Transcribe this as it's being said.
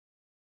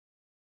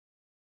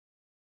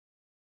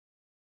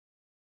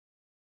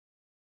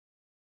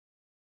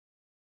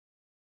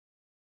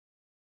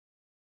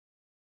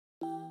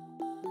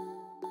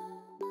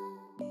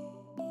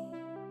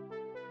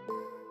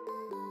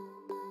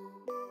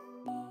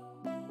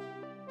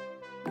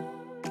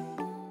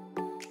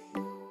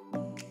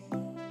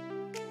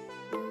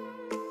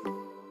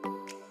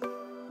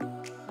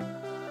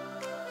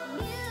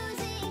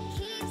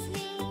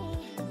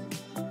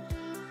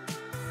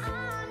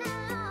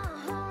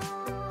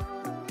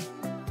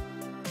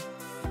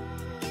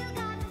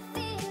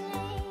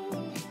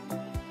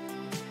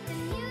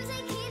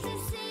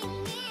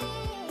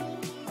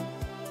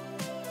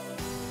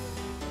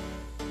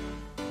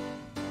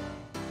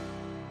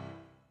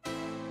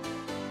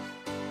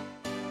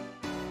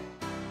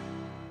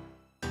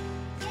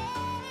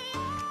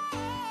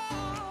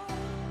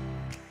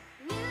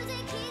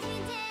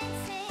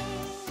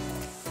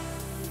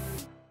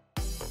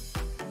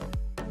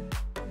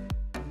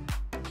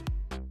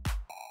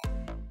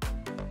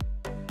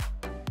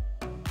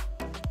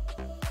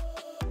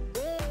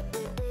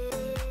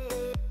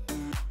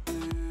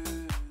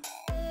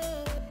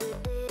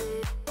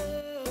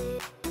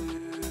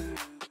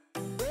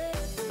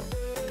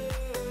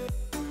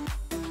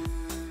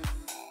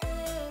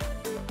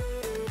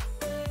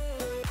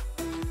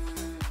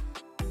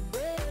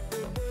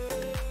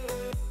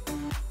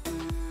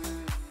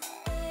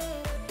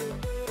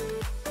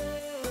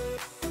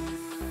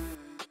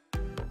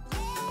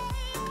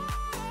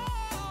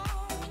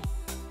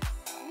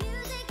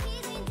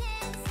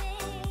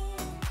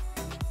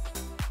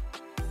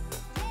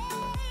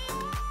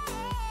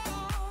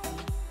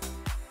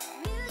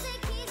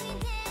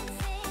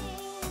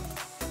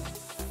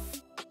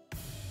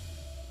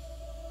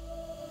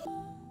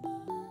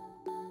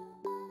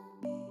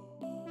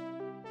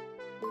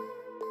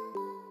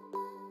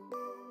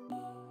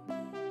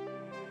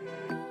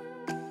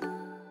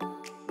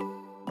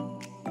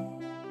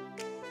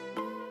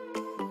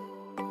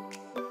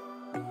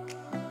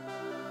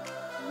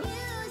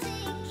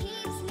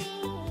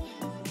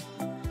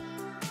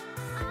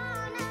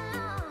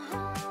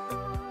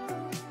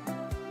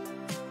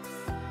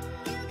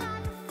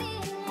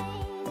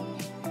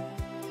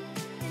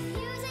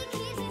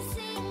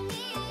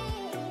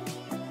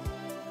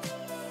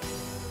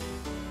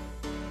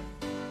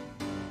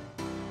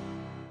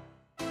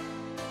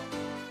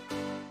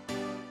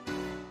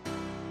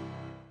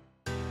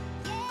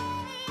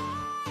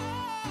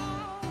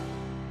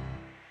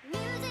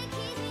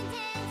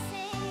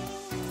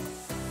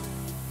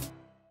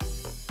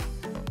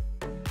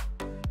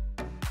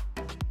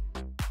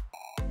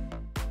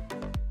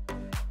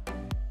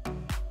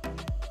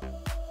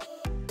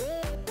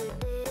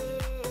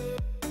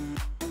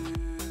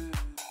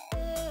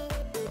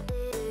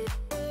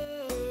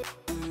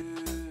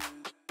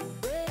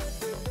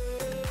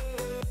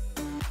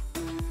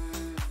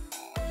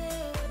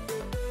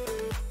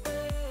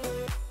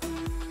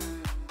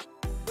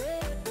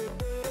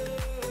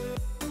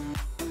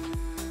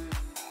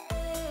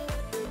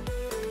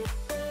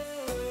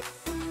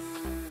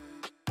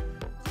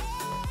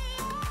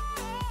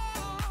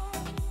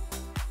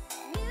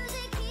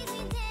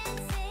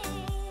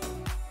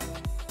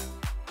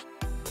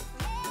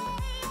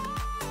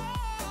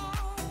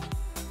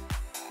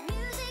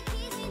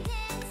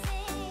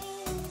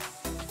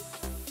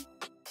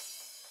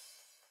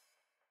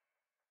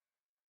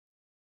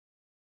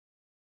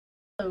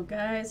Hello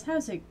guys,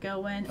 how's it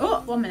going?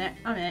 Oh, one minute,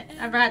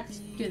 I forgot to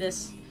do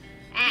this.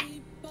 Ah.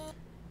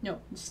 No,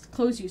 just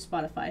close you,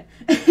 Spotify.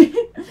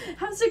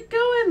 How's it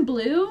going,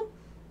 Blue?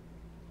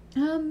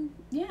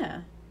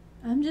 Yeah.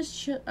 I'm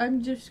just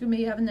gonna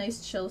be having a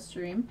nice chill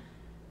stream.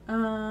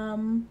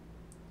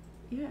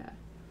 Yeah.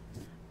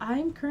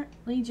 I'm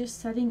currently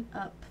just setting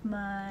up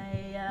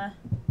my,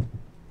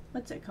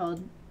 what's it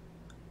called?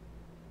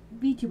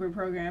 VTuber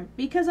program.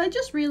 Because I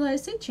just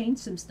realized they changed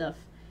some stuff.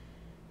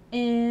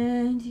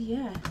 And,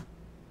 yeah.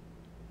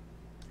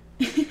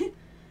 If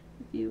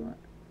you want.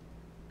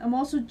 I'm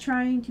also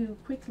trying to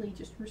quickly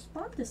just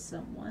respond to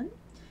someone.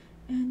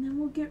 And then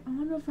we'll get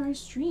on with our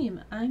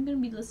stream. I'm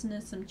going to be listening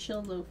to some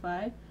chill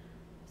lo-fi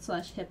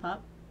 /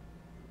 hip-hop.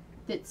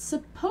 That's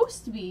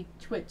supposed to be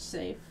Twitch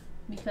safe.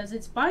 Because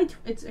it's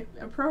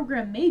a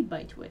program made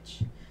by Twitch.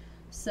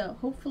 So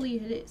hopefully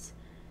it is.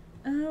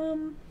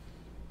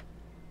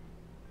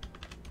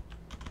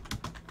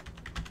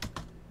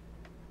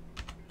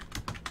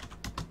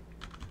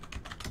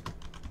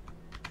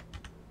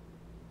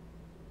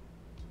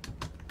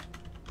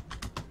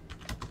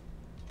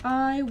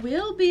 I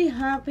will be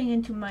hopping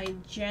into my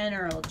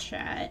general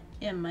chat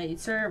in my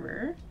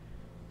server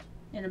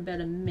in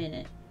about a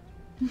minute.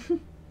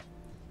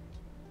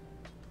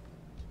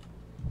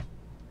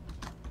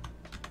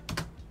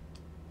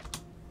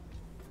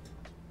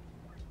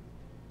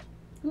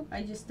 Oop,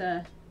 I just,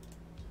 oh,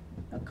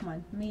 come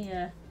on, let me,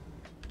 there.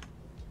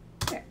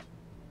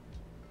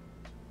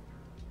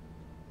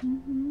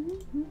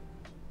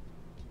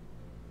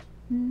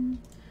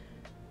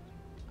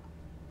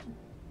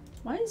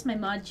 Why is my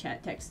mod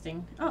chat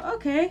texting? Oh,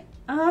 okay.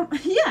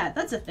 Yeah,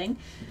 that's a thing.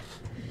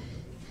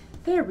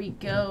 There we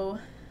go.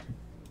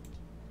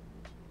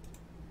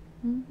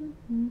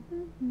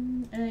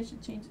 And I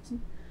should change it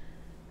to...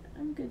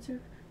 I'm good, sir.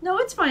 No,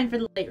 it's fine for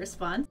the late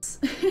response.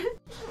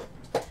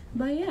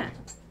 But yeah.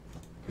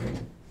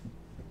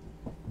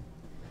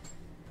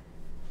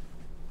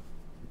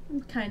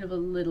 I'm kind of a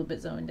little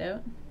bit zoned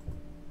out.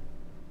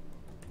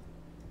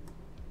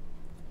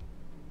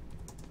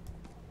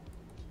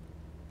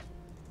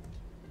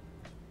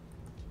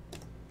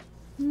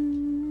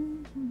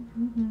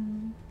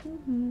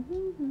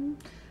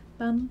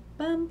 Bum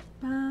bum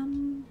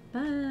bum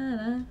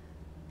ba.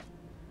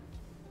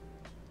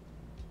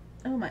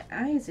 Oh, my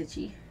eye is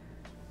itchy.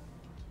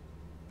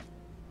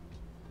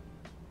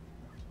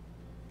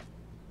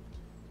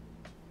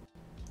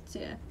 So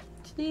yeah,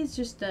 today's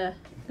just gonna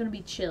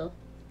be chill.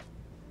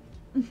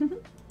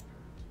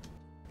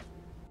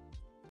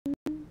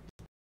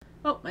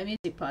 Oh, my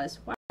music paused.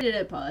 Why did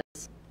it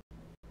pause?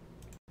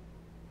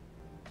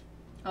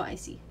 Oh, I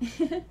see.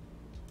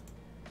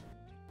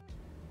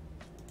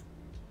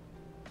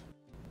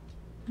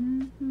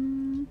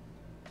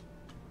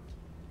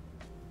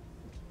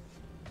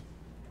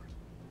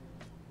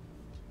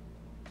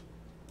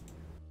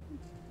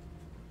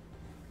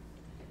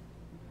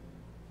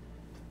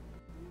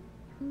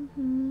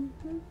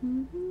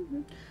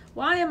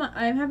 Why am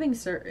I'm having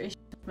certain issues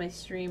with my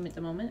stream at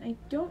the moment? I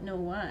don't know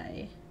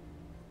why.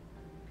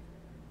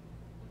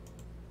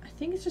 I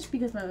think it's just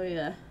because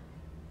my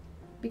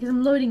because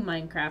I'm loading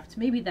Minecraft.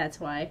 Maybe that's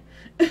why.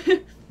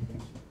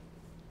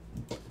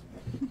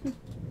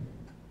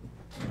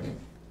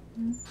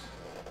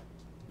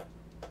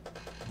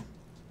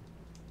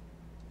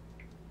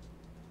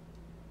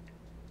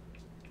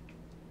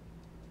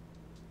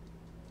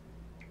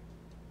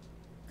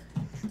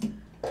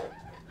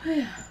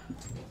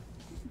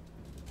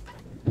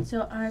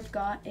 So I've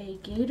got a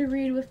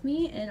Gatorade with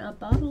me and a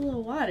bottle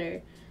of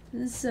water.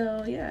 And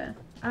so yeah,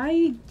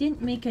 I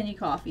didn't make any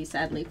coffee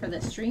sadly for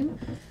this stream.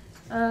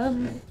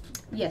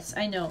 Yes,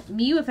 I know,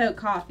 me without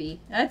coffee.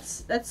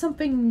 That's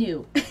something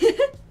new.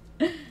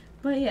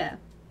 But yeah.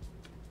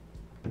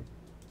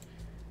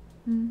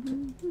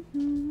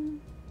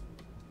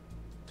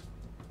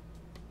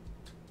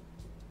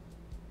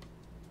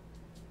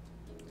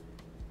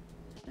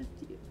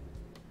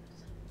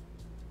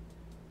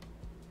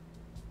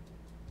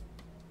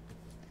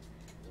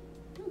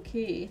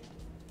 Okay.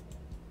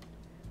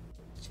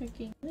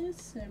 Checking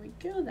this. There we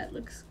go. That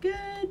looks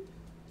good.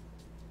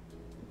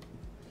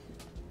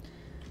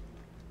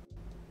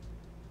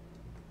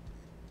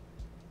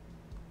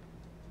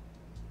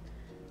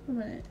 One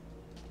minute.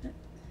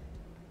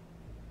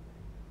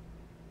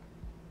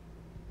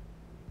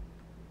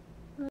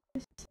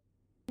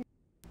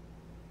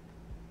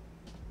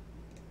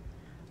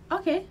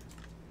 Okay.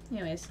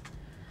 Anyways.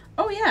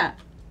 Oh yeah.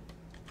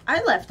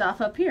 I left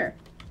off up here.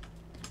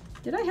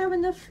 Did I have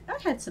enough? I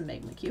had some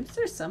magma cubes.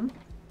 There's some.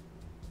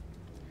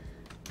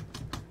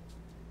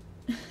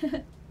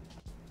 But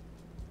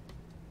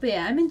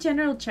yeah, I'm in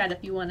general chat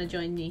if you want to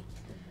join me.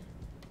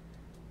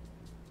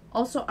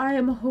 Also, I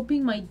am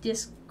hoping my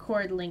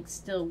Discord link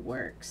still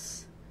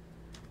works.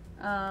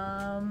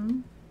 My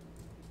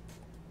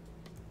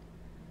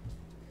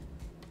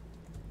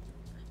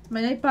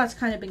Nightbot's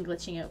kind of been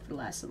glitching out for the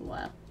last little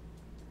while.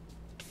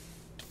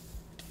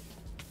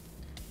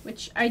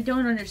 Which I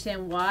don't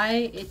understand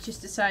why. It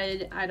just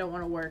decided I don't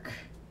want to work.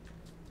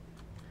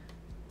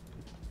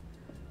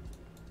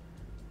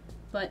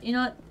 But, you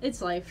know what?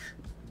 It's life.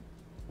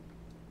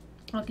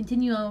 I'll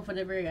continue on with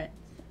whatever I got.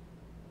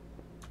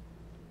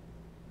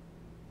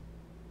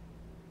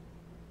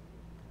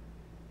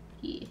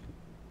 Yeah.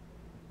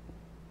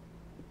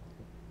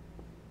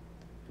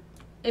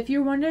 If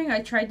you're wondering,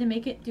 I tried to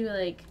make it do,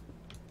 like...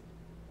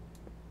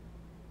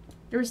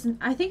 There was some...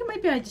 I think it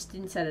might be I just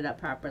didn't set it up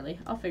properly.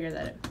 I'll figure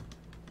that out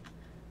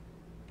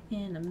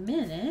in a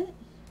minute.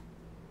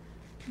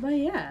 But,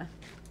 yeah.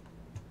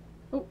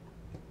 Oh,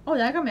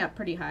 that got me up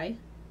pretty high.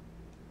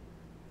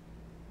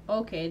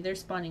 Okay, they're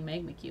spawning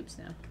magma cubes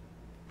now.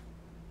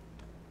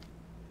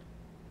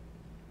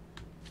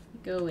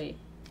 Go away.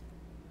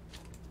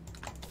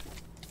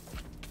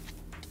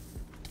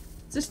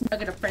 It's just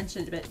nugget of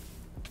friendship.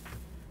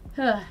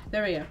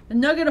 There we go. The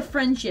nugget of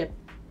friendship.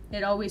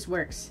 It always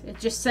works. It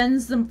just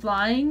sends them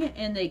flying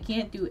and they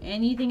can't do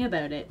anything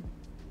about it.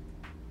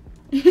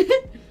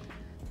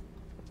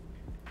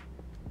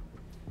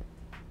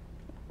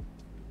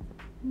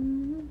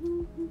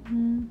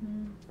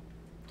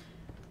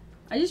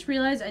 I just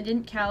realized I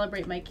didn't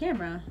calibrate my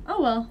camera.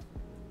 Oh well.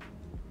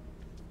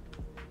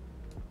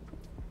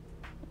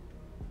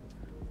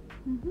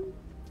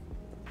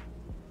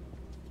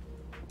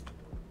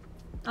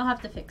 I'll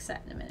have to fix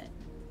that in a minute.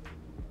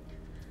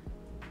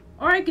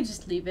 Or I could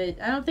just leave it.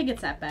 I don't think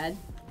it's that bad.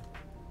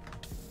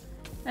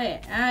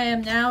 Hey, I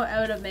am now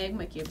out of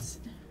magma cubes.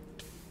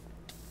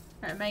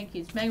 Alright, magma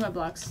cubes. Magma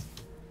blocks.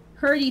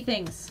 Herdy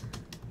things.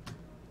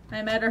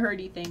 I'm out of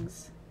herdy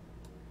things.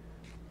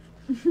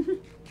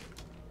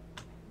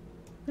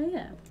 But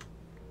yeah.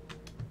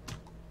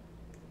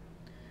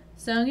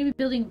 So I'm gonna be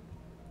building,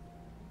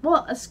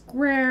 well, a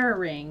square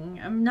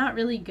ring. I'm not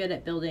really good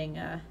at building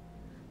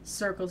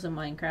circles in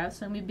Minecraft,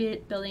 so I'm gonna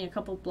be building a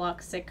couple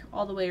blocks thick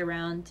all the way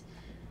around,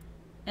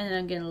 and then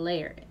I'm gonna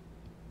layer it.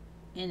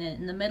 And then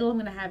in the middle I'm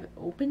gonna have it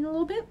open a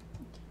little bit,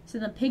 so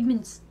the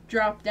pigments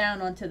drop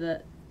down onto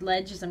the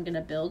ledges I'm gonna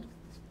build,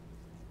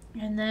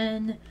 and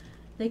then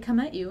they come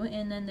at you,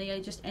 and then they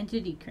just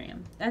entity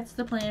cram. That's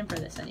the plan for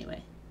this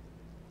anyway.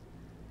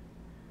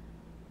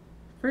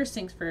 First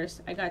things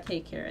first, I gotta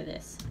take care of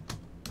this.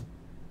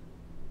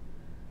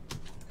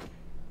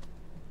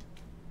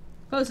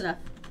 Close enough.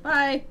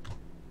 Bye!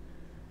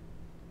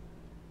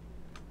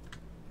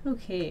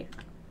 Okay.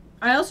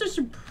 I also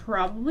should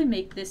probably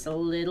make this a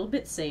little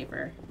bit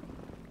safer.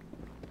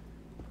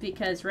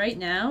 Because right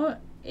now,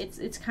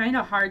 it's kind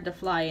of hard to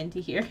fly into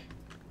here.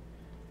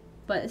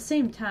 But at the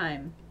same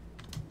time,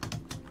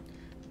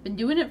 been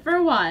doing it for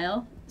a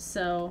while,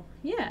 so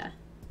yeah.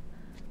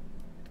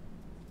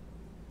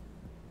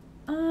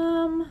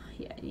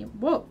 Yeah,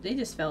 whoa, they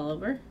just fell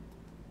over.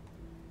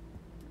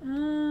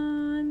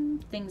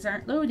 Things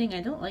aren't loading,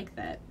 I don't like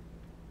that.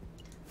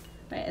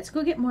 Right, let's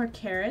go get more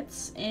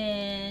carrots,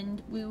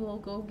 and we will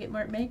go get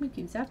more magma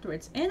cubes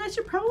afterwards. And I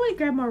should probably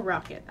grab more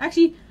rocket.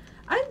 Actually,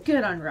 I'm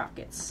good on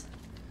rockets.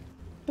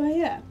 But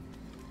yeah.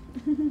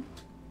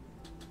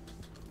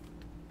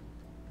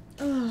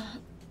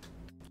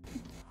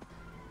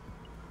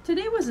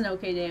 Today was an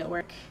okay day at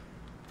work.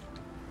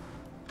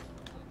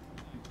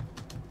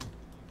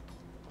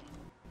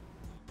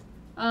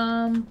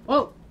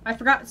 Whoa, I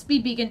forgot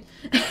speed beacon.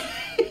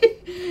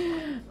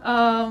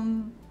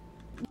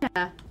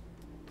 Yeah.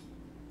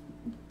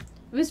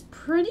 It was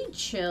pretty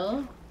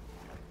chill.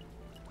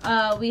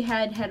 We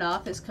had head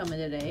office coming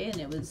today,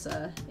 and it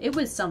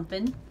was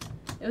something.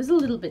 It was a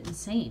little bit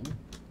insane,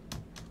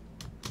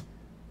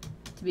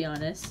 to be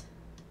honest.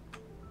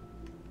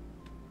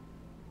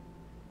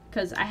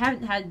 Because I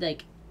haven't had,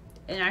 like,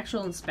 an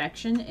actual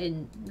inspection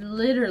in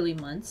literally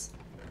months.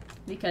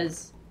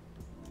 Because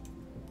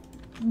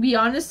we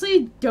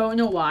honestly don't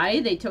know why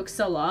they took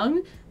so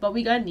long, but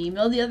we got an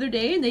email the other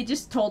day and they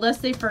just told us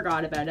they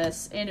forgot about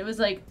us. And it was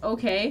like,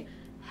 okay,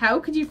 how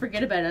could you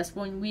forget about us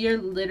when we are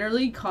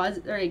literally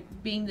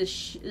being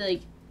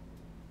the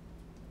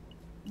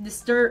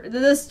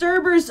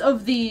disturbers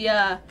of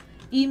the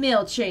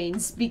email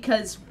chains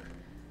because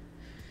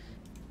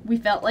we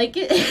felt like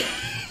it.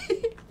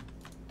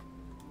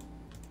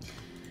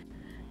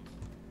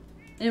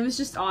 And it was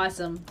just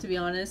awesome, to be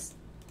honest.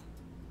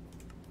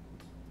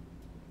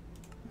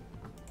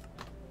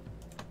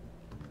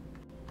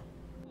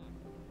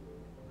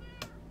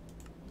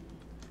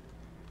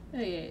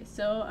 Okay,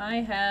 so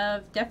I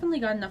have definitely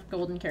got enough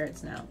golden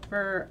carrots now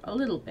for a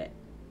little bit.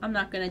 I'm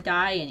not gonna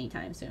die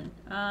anytime soon.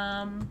 Do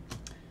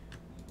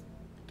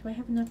I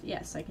have enough?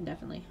 Yes, I can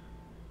definitely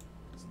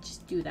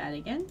just do that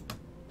again.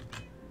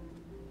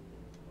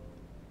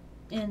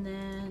 And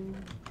then,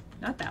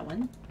 not that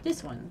one,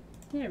 this one.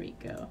 There we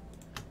go.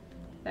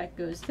 That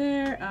goes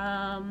there.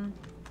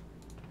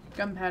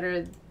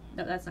 Gunpowder.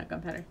 No, that's not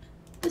gunpowder.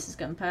 This is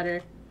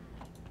gunpowder.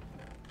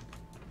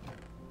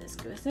 This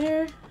goes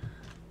there.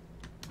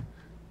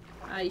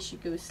 I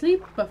should go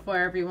sleep before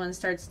everyone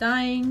starts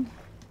dying.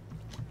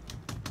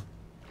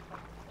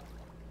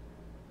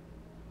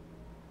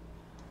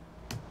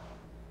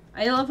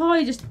 I love how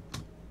I just,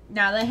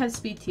 now that I have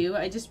speed 2,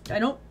 I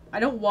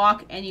don't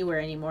walk anywhere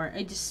anymore.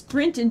 I just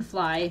sprint and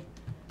fly.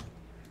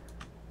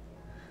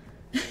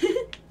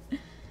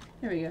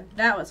 There we go.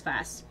 That was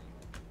fast.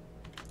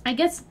 I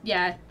guess,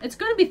 yeah, it's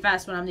gonna be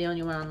fast when I'm the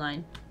only one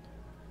online.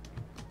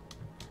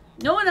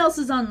 No one else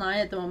is online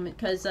at the moment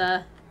because,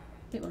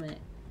 wait 1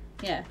 minute.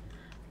 Yeah.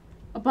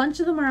 A bunch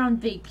of them are on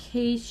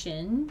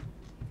vacation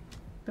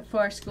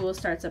before school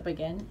starts up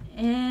again.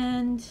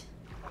 And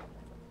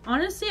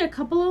honestly, a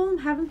couple of them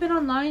haven't been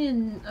online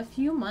in a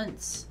few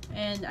months.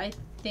 And I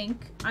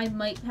think I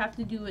might have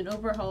to do an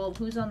overhaul of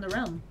who's on the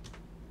realm.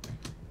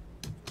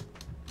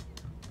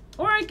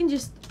 Or I can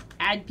just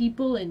add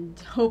people and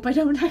hope I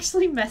don't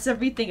actually mess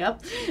everything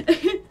up.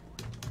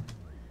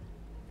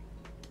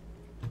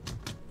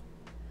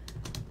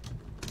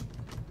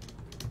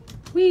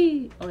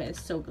 Whee! Oh yeah,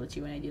 it's so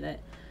glitchy when I do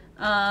that.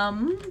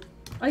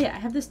 Oh yeah, I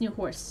have this new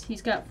horse.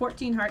 He's got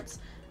 14 hearts.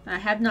 I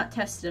have not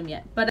tested him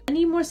yet, but I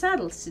need more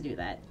saddles to do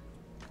that.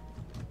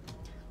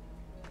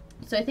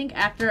 So I think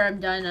after I'm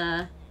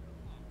done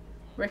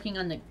working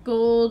on the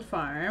gold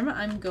farm,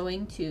 I'm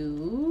going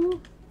to...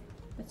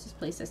 Let's just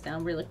place this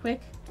down really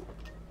quick.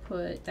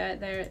 Put that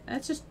there.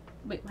 That's just...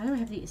 Wait, why do I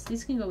have these?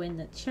 These can go in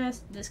the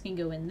chest. This can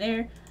go in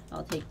there.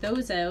 I'll take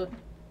those out.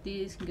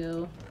 These can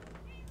go...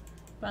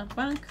 Bonk,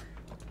 bonk.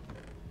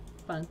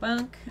 Bonk,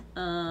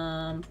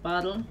 bonk.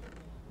 Bottle.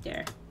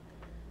 There.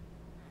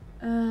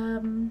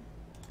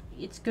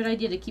 It's a good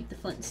idea to keep the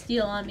flint and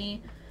steel on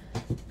me.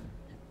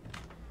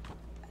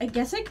 I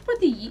guess I could put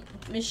the yeet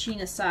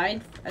machine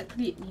aside. I put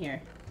it in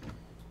here.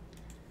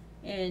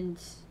 And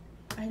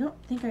I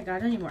don't think I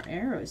got any more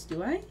arrows,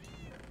 do I?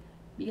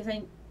 Because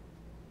I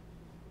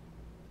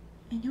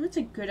know it's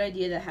a good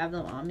idea to have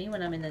them on me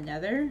when I'm in the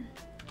nether.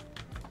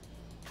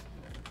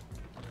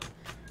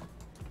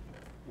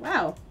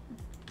 Wow.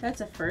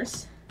 That's a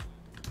first.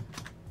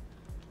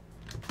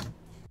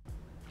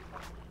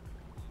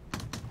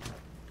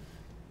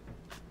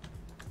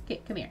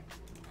 Okay, come here.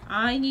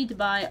 I need to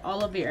buy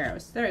all of your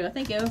arrows. There we go.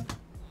 Thank you.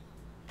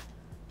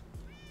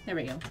 There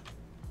we go.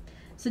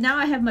 So now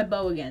I have my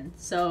bow again.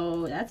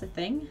 So that's a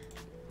thing.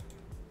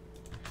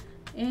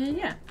 And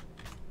yeah.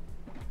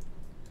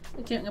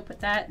 Okay, I'm gonna put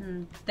that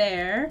in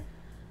there.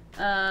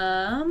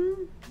 That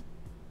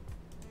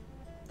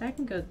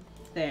can go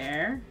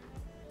there.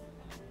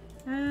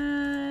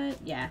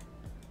 Yeah.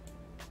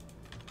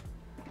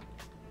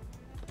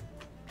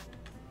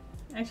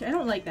 Actually, I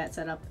don't like that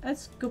setup.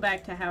 Let's go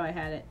back to how I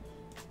had it.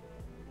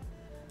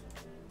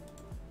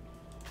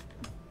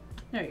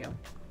 There we go.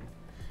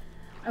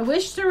 I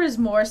wish there was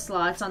more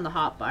slots on the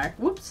hotbar.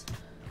 Whoops.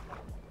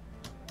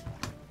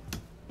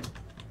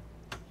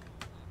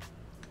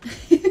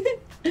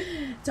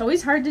 It's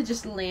always hard to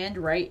just land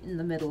right in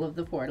the middle of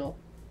the portal.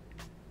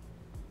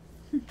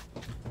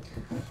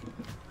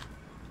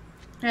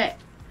 Alright.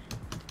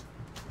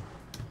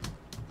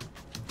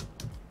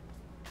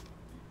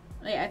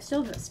 Oh yeah, I've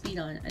still got speed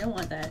on. I don't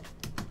want that.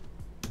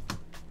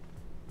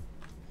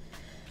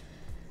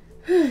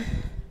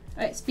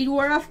 Alright, speed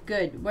wore off.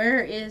 Good.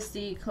 Where is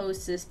the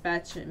closest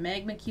batch of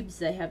magma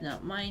cubes I have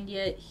not mined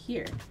yet?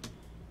 Here.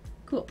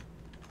 Cool.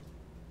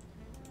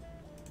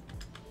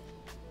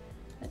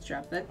 Let's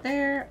drop that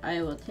there.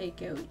 I will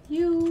take out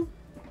you.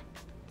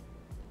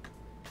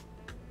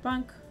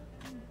 Bonk.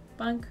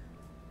 Bonk.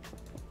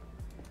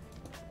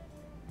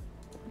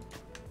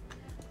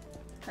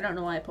 I don't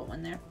know why I put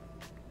one there.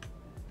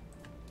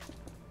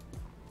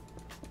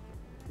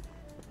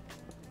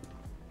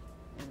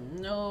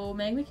 No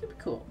magma cube?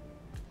 Cool.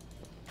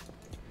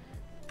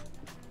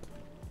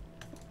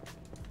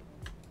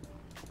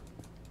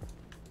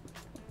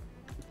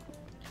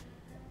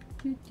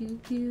 Do do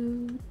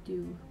do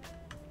do.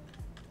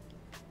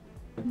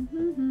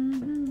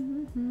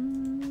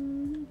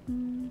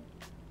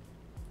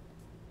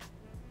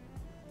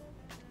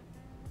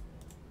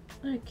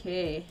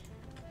 Okay.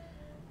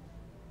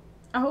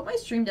 I hope my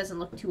stream doesn't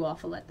look too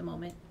awful at the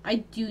moment. I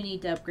do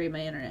need to upgrade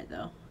my internet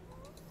though.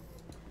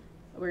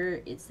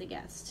 Where it's the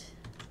guest.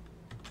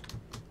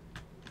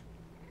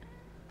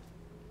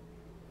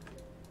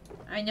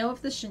 I know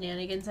if the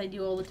shenanigans I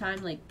do all the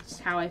time, like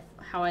just how I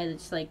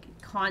just like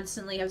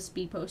constantly have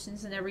speed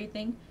potions and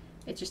everything,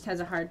 it just has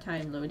a hard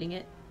time loading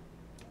it.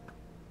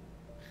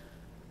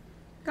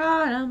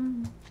 Got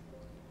him.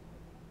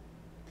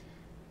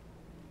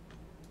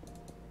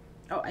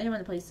 Oh, I didn't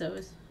want to place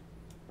those.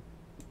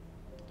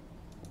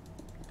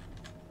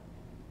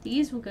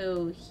 These will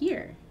go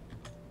here.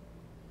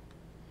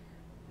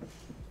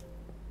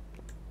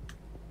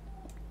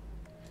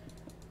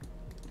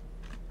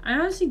 I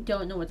honestly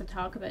don't know what to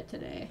talk about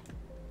today.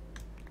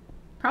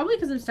 Probably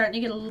because I'm starting to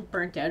get a little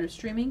burnt out of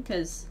streaming,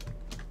 because...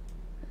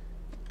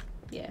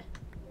 Yeah.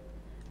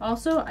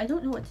 Also, I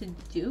don't know what to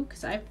do,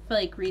 because I feel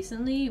like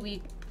recently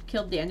we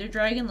killed the Ender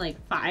Dragon like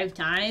 5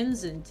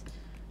 times, and...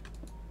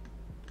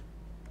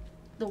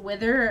 The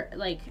Wither,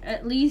 like,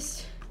 at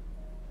least...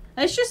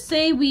 Let's just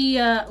say we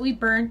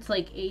burnt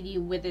like 80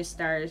 Wither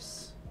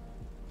stars.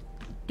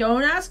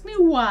 Don't ask me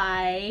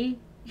why.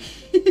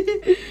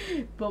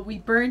 But we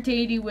burnt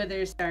 80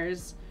 Wither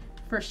stars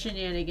for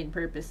shenanigan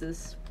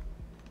purposes.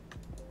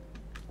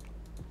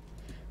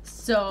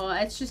 So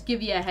let's just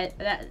give you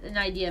an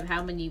idea of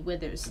how many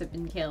Withers have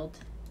been killed.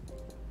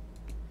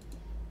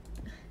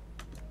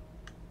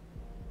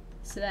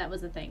 So that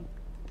was the thing.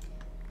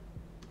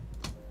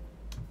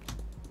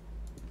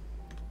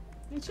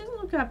 It shouldn't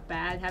look that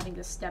bad having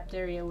a stepped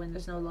area when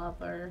there's no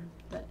lava,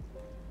 but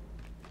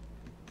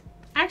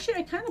actually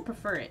I kind of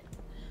prefer it.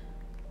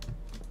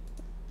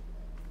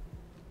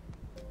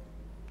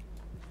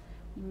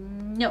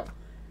 No.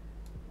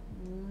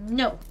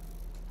 No.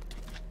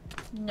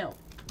 No.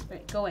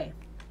 Right, go away.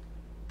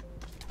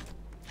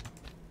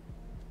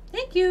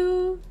 Thank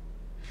you.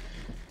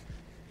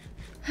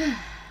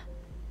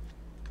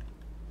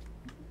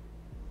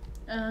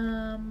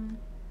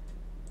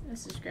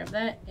 Let's just grab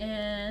that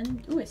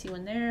and ooh, I see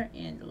one there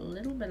and a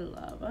little bit of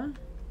lava.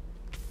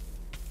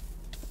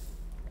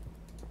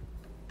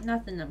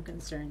 Nothing I'm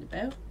concerned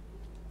about.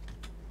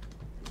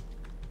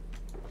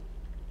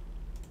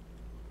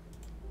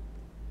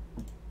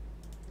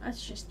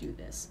 Let's just do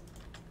this.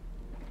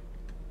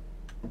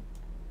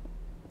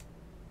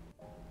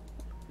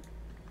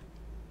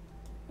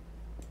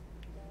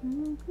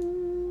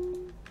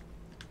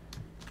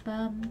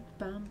 Bum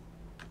bum.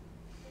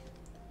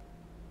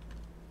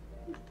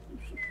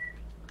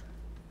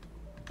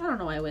 I don't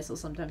know why I whistle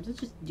sometimes. I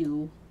just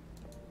do.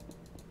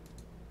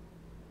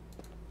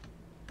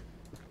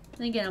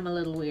 And again, I'm a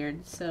little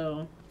weird,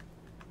 so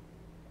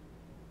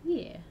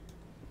yeah.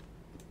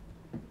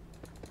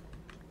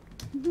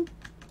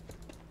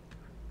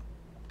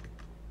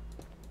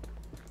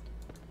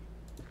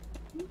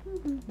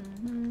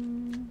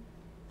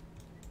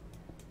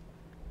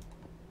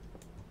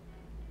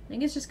 I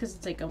think it's just because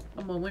it's like a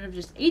moment of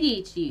just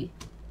ADHD.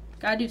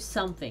 Gotta do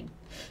something.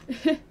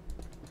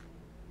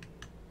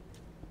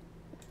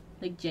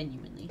 Like,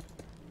 genuinely.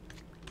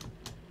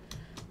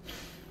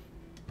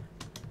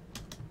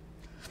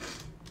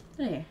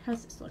 Hey,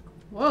 how's this look?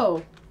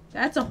 Whoa,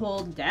 that's a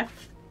whole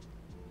depth.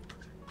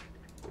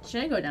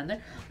 Should I go down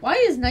there? Why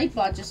is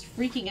Nightbot just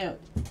freaking out?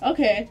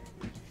 Okay.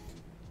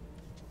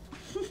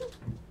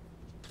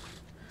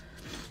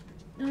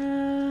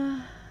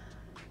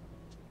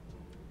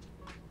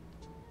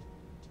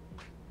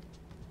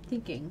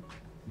 Thinking.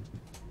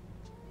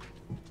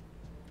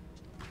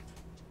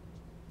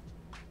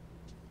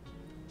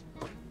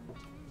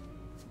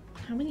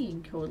 How many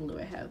in total do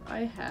I have? I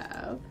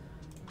have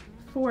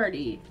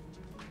 40.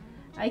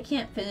 I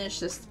can't finish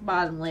this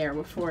bottom layer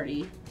with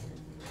 40.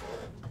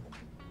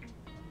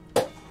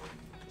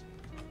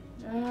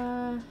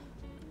 Well,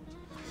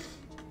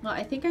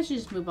 I think I should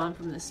just move on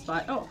from this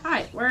spot. Oh,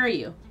 hi. Where are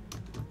you?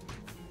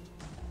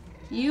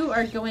 You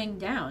are going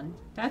down.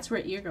 That's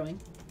where you're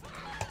going.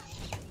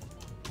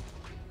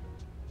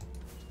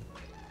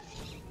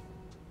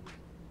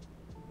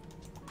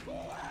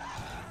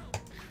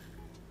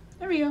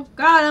 There we go.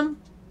 Got him.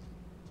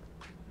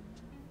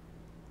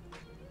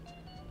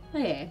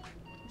 Hey.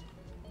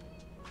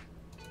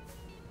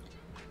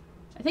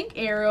 I think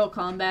aerial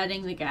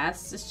combating the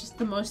gas is just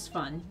the most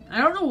fun. I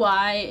don't know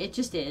why, it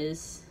just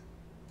is.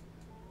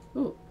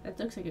 Ooh, that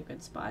looks like a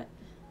good spot.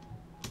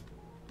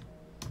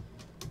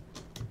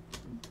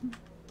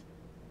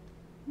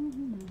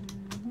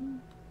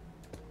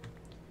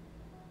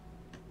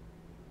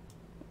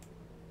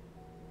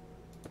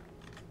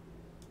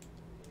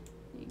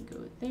 They can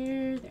go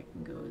there, that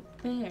can go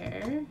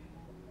there.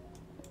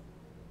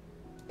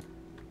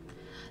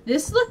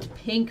 This looked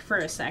pink for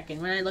a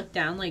second when I looked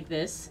down like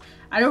this.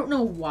 I don't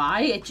know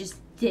why, it just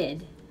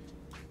did.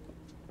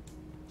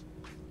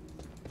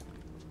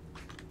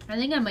 I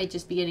think I might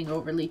just be getting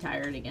overly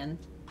tired again.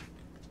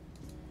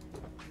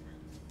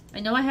 I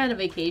know I had a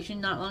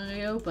vacation not long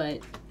ago, but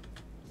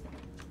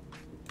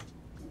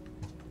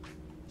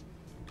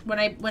when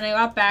I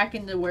got back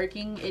into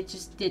working, it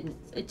just didn't.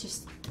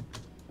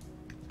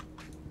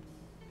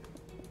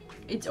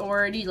 It's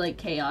already like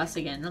chaos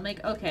again. I'm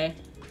like, okay.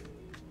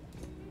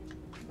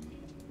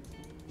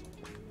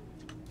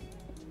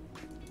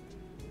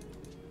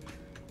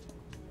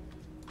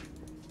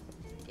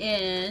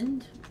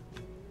 And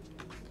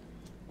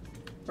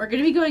we're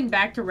gonna be going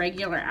back to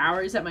regular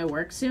hours at my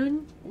work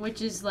soon,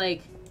 which is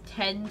like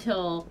 10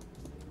 till,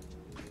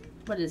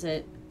 what is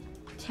it?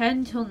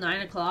 10 till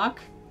 9 o'clock.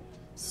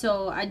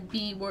 So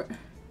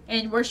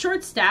we're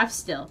short staffed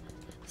still.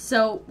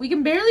 So we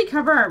can barely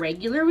cover our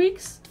regular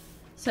weeks.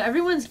 So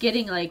everyone's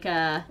getting like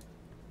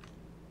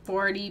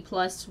 40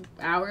 plus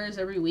hours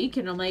every week.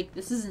 And I'm like,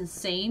 this is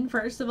insane,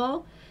 first of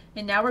all.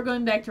 And now we're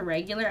going back to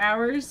regular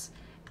hours.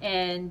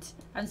 And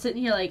I'm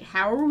sitting here like,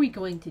 how are we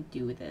going to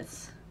do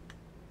this?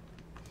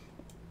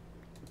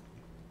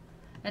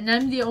 And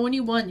I'm the only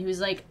one who's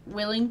like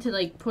willing to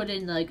like put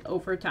in like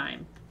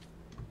overtime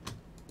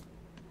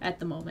at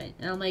the moment.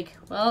 And I'm like,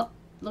 well,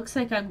 looks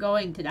like I'm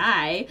going to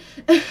die.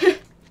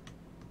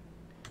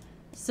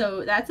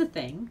 So that's a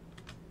thing.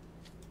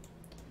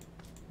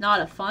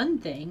 Not a fun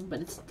thing,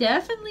 but it's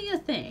definitely a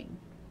thing.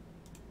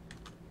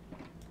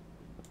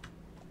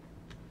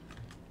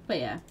 But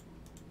yeah.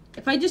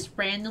 If I just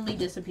randomly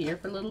disappear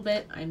for a little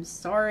bit, I'm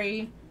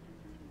sorry,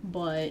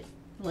 but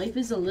life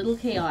is a little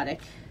chaotic.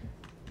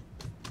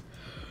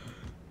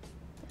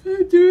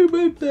 I'm doing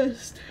my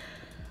best.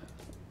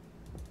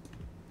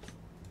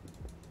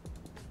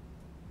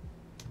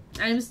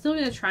 I'm still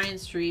gonna try and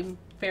stream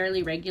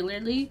fairly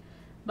regularly,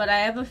 but I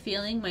have a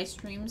feeling my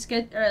streams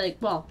get, or like,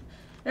 well,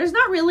 there's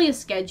not really a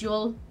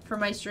schedule for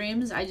my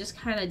streams. I just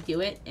kind of do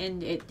it,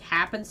 and it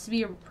happens to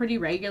be pretty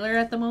regular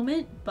at the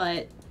moment,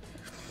 but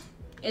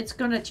it's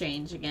gonna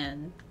change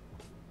again.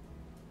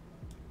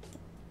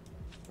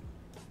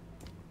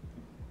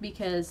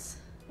 Because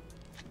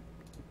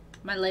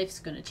my life's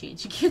gonna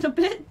change again a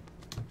bit.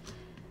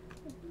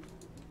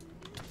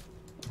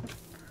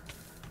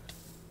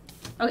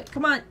 Okay,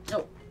 come on.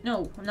 No,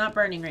 no, I'm not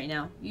burning right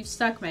now. You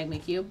stuck, Magma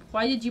Cube.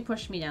 Why did you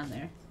push me down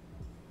there?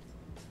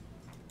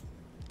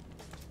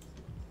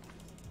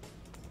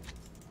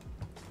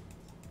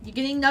 You're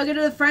getting nugget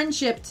of the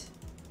friendship.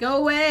 Go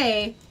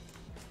away.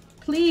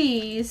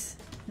 Please.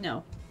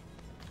 No.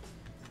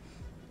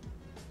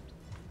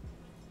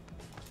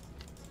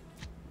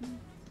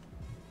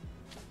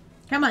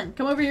 Come on,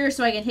 come over here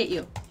so I can hit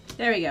you.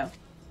 There we go.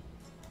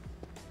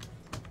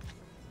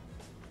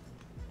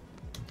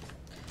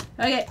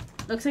 Okay,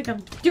 looks like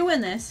I'm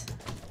doing this.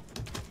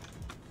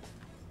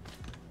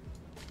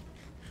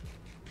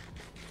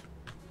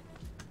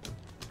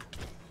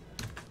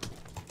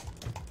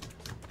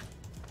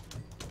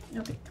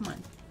 Okay, come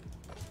on.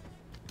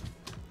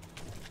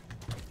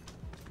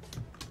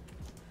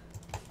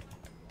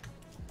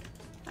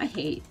 I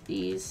hate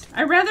these.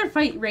 I'd rather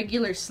fight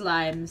regular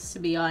slimes, to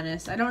be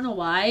honest. I don't know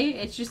why.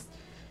 It's just...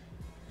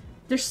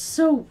 they're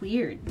so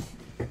weird.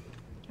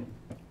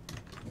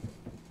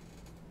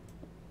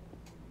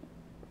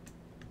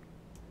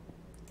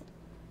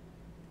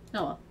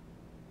 Oh well.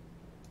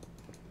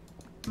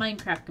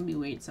 Minecraft can be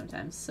weird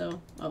sometimes,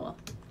 so oh well.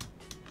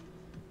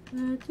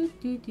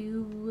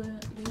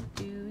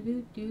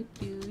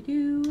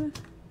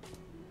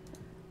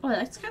 Oh,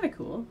 that's kind of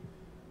cool.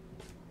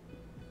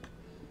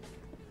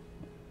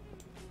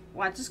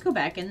 Watch, just go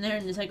back in there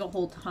and there's like a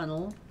whole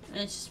tunnel and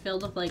it's just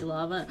filled with like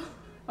lava.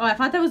 Oh, I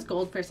thought that was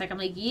gold for a second. I'm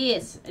like,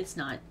 yes, it's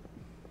not.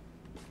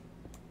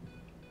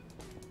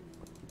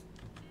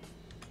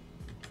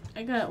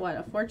 I got what,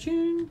 a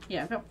fortune?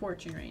 Yeah, I've got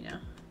fortune right now.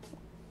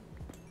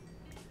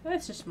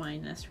 Let's just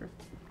mine this for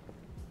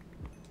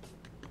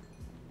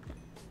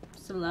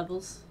some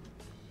levels.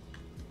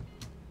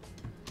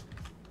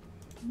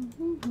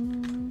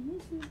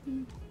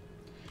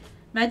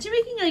 Imagine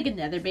making like a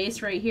nether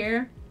base right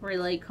here where you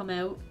like come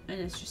out and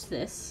it's just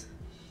this.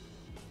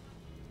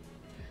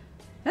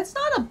 That's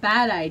not a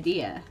bad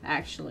idea,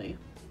 actually.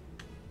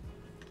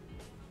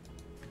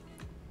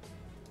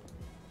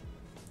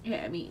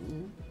 Yeah, I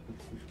mean...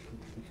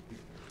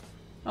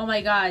 oh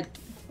my god.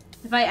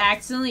 If I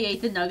accidentally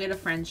ate the nugget of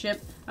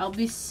friendship, I'll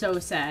be so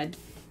sad.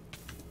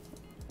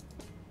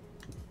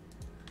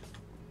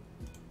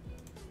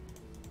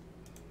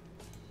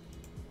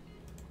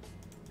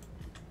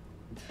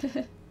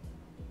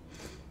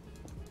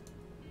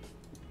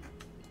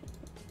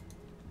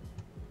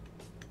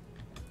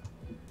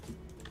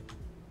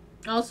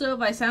 Also,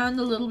 if I sound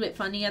a little bit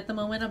funny at the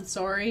moment, I'm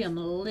sorry. I'm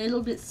a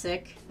little bit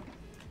sick.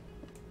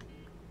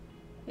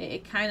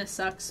 It kind of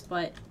sucks,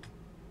 but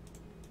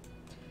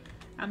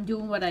I'm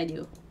doing what I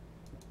do.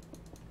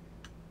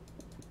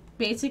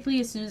 Basically,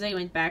 as soon as I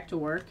went back to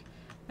work,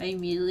 I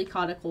immediately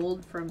caught a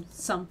cold from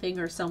something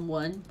or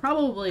someone.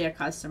 Probably a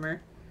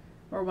customer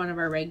or one of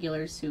our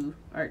regulars who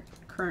are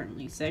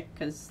currently sick,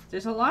 because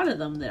there's a lot of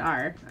them that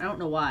are. I don't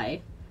know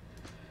why.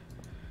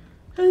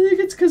 I think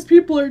it's because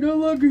people are no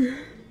longer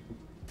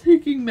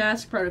taking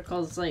mask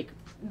protocols, like,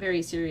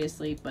 very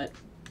seriously, but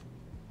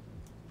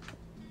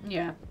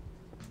yeah.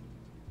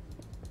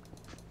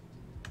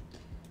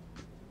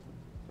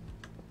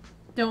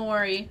 Don't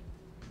worry.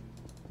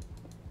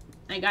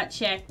 I got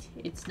checked.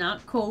 It's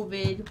not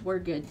COVID. We're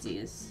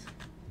goodsies.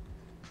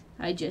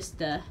 I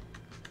just,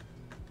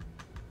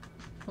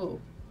 oh,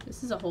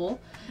 this is a hole.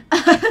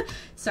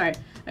 Sorry,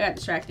 I got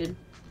distracted.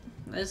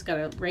 I just got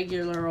a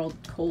regular old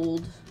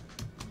cold.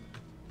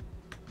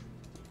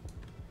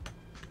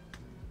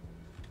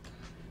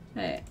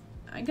 Hey,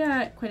 I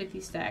got quite a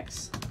few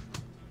stacks.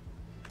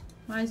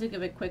 Might as well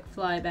give a quick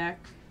fly back.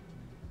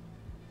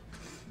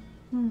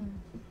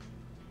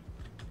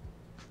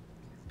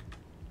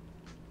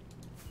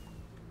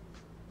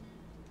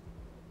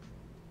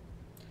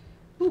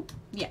 Ooh,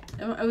 yeah,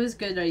 it was a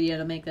good idea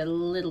to make that a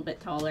little bit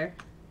taller.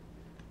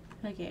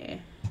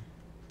 Okay.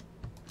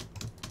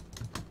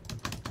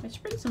 I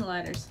should bring some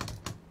ladders.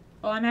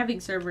 Oh, I'm having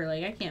server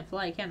lag. I can't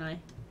fly, can I?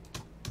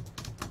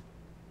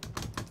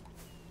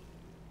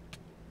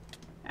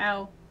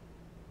 Ow.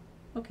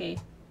 Okay.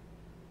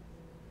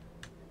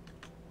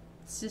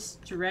 It's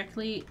just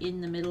directly in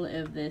the middle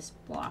of this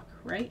block,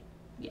 right?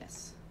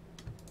 Yes.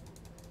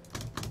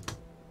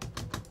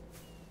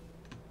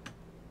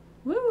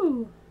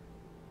 Woo!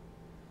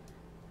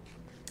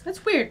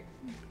 That's weird.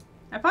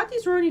 I thought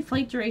these were only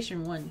flight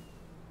duration 1.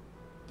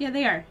 Yeah,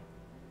 they are.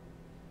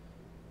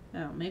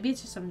 Oh, maybe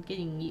it's just I'm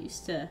getting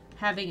used to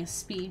having a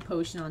speed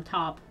potion on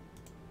top.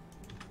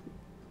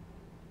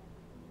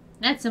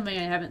 That's something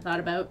I haven't thought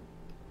about.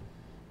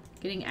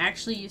 Getting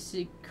actually used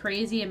to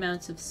crazy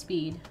amounts of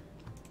speed.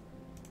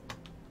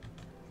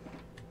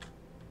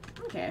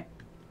 Okay.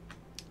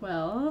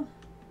 Well,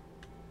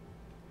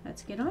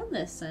 let's get on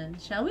this then,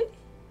 shall we?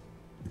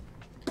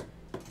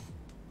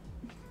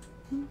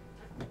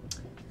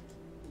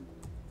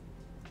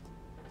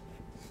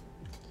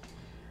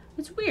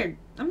 It's weird.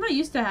 I'm not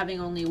used to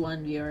having only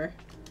one viewer.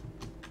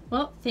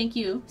 Well, thank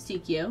you,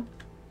 CQ.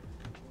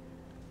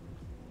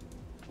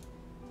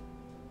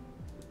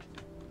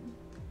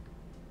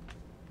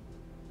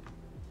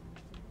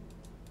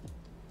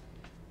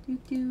 Do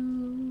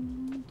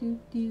do do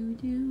do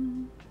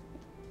do.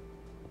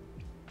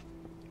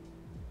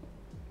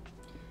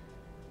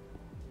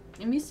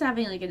 I'm used to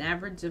having like an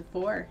average of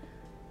 4.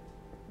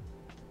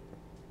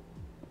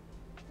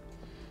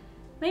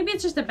 Maybe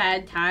it's just a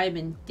bad time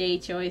and day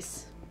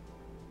choice.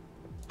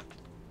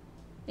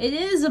 It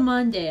is a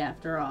Monday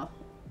after all.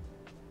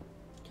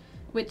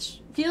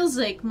 Which feels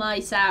like my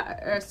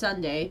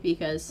Sunday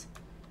because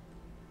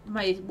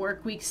my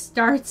work week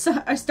starts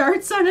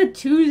on a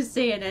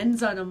Tuesday and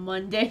ends on a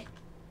Monday.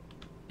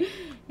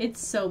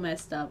 It's so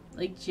messed up.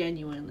 Like,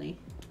 genuinely.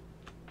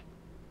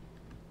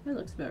 That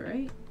looks about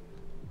right.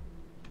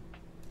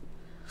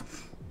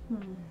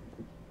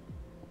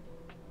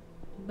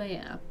 But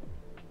yeah.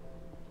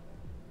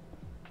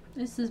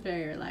 This is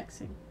very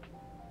relaxing.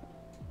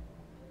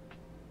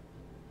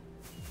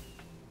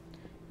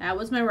 That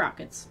was my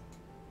rockets.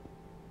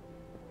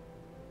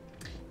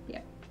 Yeah.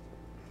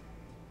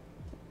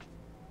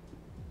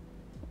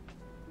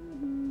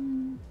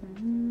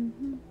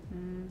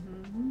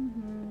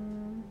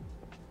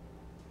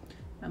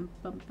 Bum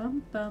bum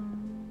bum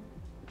bum.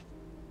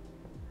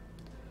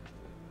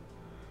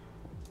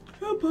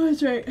 Oh boy,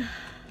 that's right.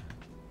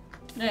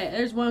 Alright,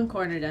 there's one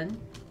corner done.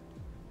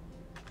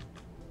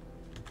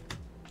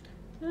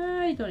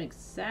 I don't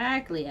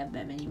exactly have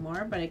them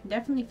anymore, but I can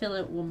definitely fill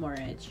out one more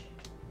edge.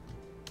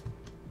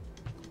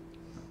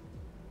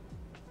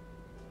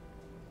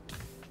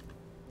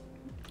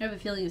 I have a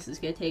feeling this is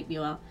going to take me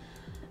a while.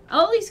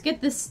 I'll at least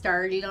get this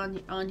started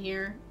on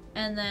here,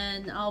 and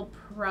then I'll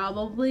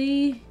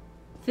probably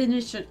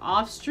finish it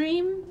off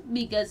stream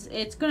because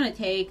it's going to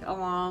take a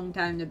long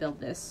time to build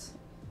this.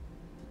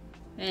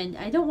 And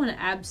I don't want to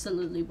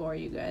absolutely bore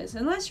you guys,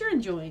 unless you're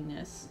enjoying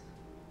this.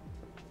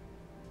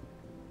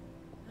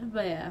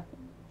 But yeah.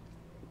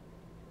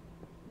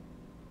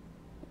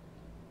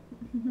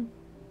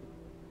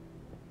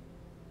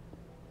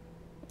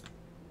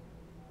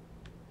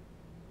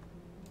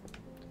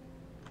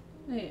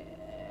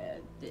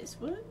 This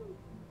one.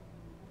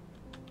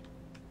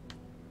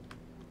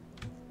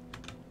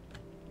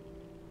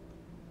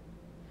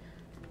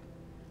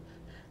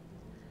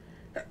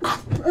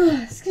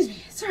 Excuse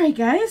me. Sorry,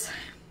 guys.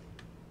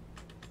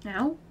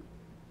 Now.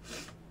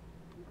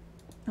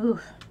 Ooh,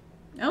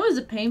 that was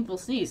a painful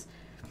sneeze.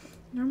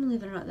 Normally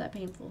they're not that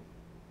painful.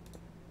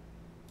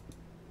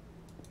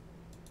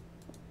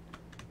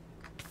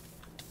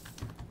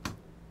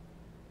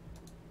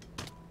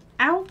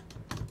 Ow.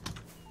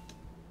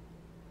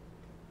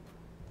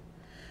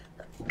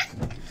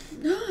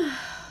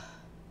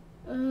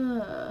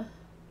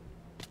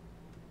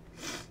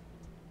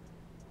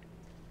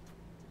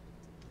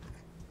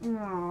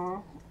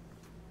 Aww.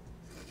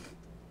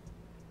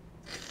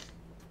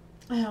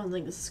 I don't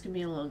think this is gonna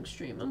be a long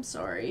stream. I'm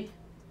sorry.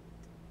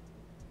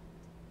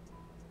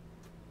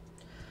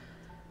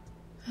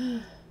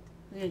 I'm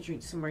gonna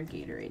drink some more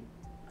Gatorade.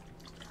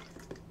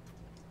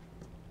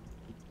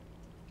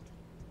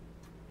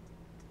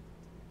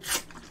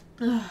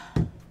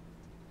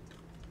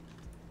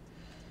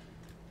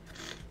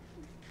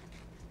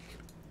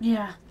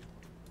 Yeah.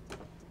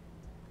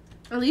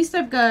 At least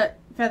I've got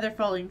feather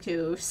falling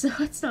too, so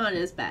it's not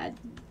as bad.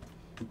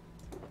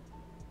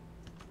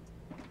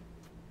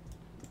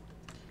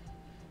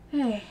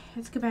 Hey,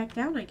 let's go back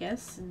down, I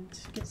guess, and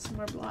get some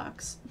more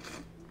blocks.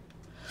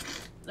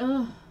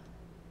 Ugh.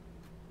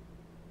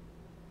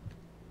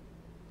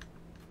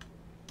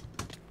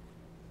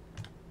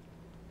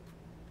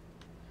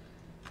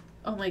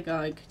 Oh my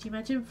god, could you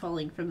imagine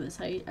falling from this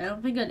height? I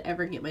don't think I'd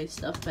ever get my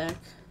stuff back.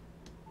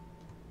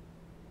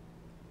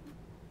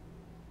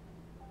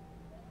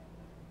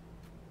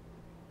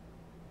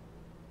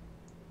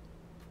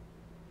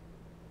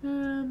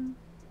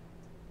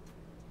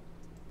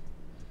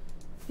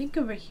 I think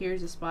over here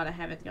is a spot I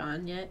haven't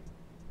gone yet.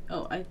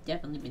 Oh, I've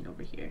definitely been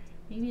over here.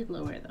 Maybe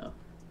lower though.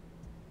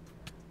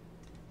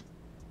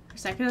 For a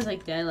second I was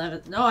like, did I love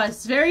it? No, I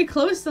was very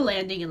close to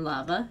landing in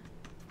lava.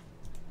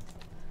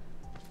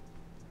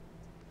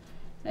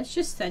 Let's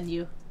just send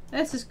you.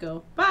 Let's just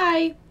go.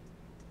 Bye!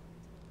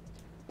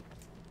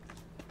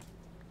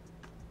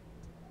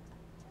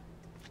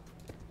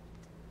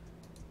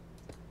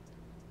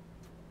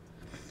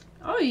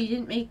 Oh,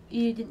 you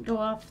didn't go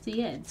off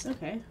the ends.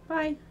 Okay,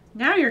 bye.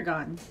 Now you're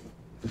gone.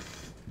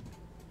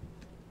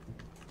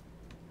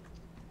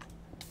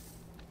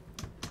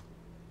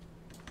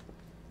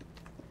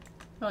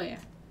 Oh yeah.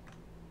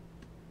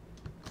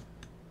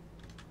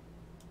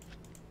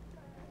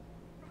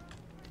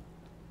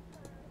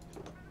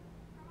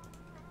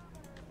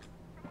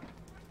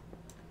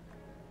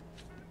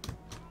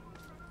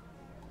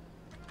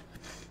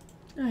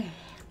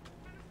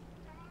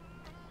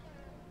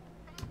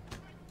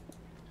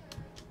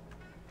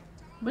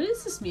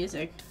 this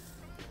music?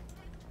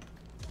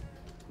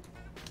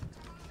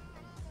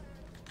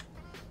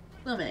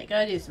 Oh man, I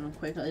gotta do something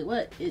quickly.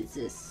 What is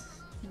this?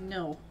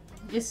 No.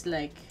 Just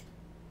like...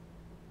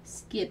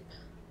 skip.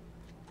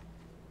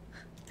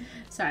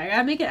 Sorry, I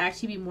gotta make it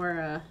actually be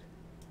more,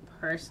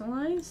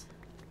 personalized.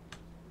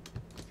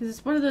 Because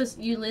it's one of those,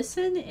 you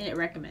listen and it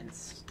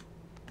recommends.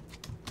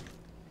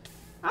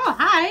 Oh,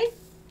 hi!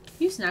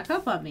 You snuck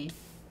up on me.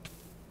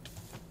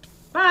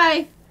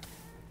 Bye!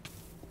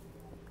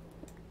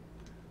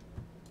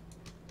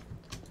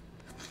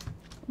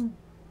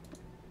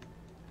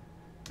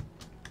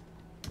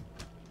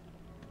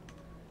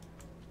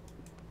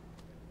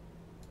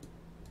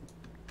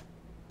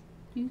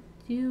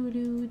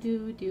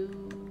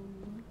 Do.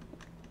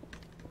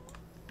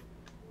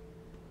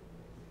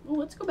 Oh,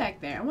 let's go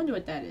back there. I wonder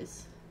what that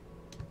is.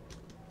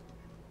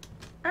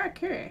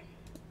 Okay.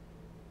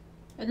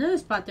 Another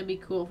spot that'd be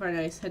cool for a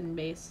nice hidden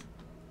base.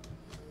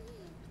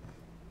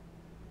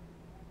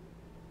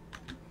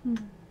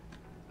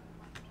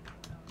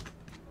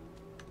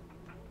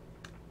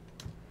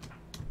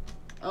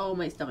 Oh,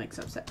 my stomach's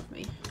upset with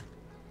me.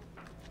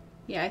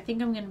 Yeah, I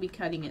think I'm gonna be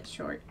cutting it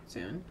short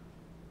soon.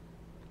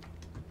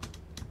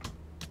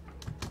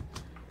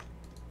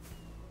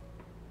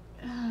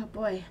 Oh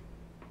boy.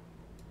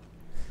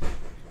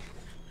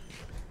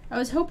 I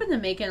was hoping to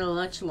make it a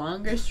much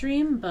longer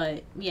stream,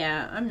 but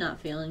yeah, I'm not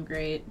feeling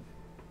great.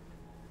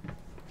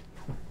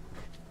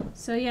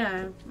 So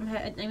yeah,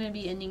 I'm gonna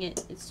be ending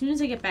it as soon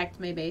as I get back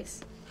to my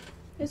base.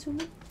 Yes,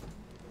 woman.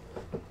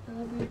 I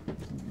love you.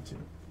 Me too.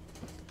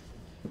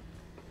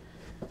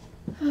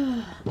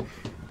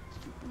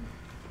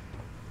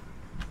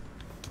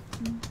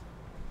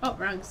 Oh,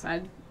 wrong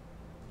side.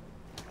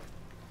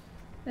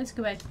 Let's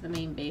go back to the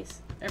main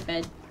base, or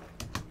bed.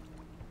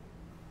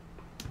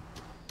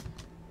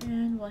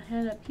 And we'll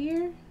head up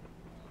here.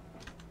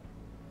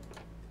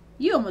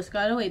 You almost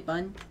got away,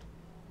 bun.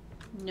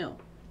 No.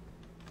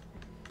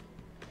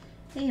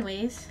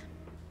 Anyways.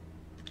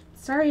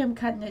 Sorry I'm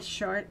cutting this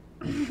short.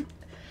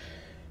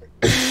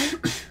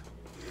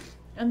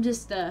 I'm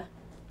just, I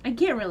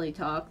can't really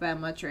talk that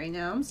much right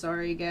now. I'm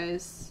sorry,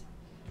 guys.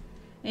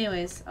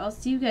 Anyways, I'll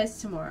see you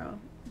guys tomorrow.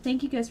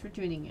 Thank you guys for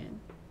tuning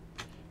in.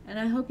 And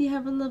I hope you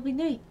have a lovely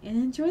night and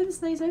enjoy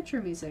this nice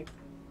outro music.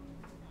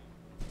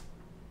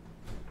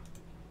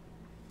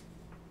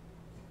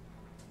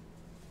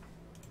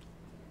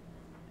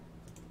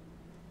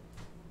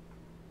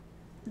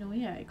 No,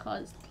 yeah, I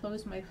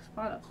closed my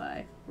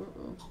Spotify.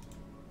 Uh-oh.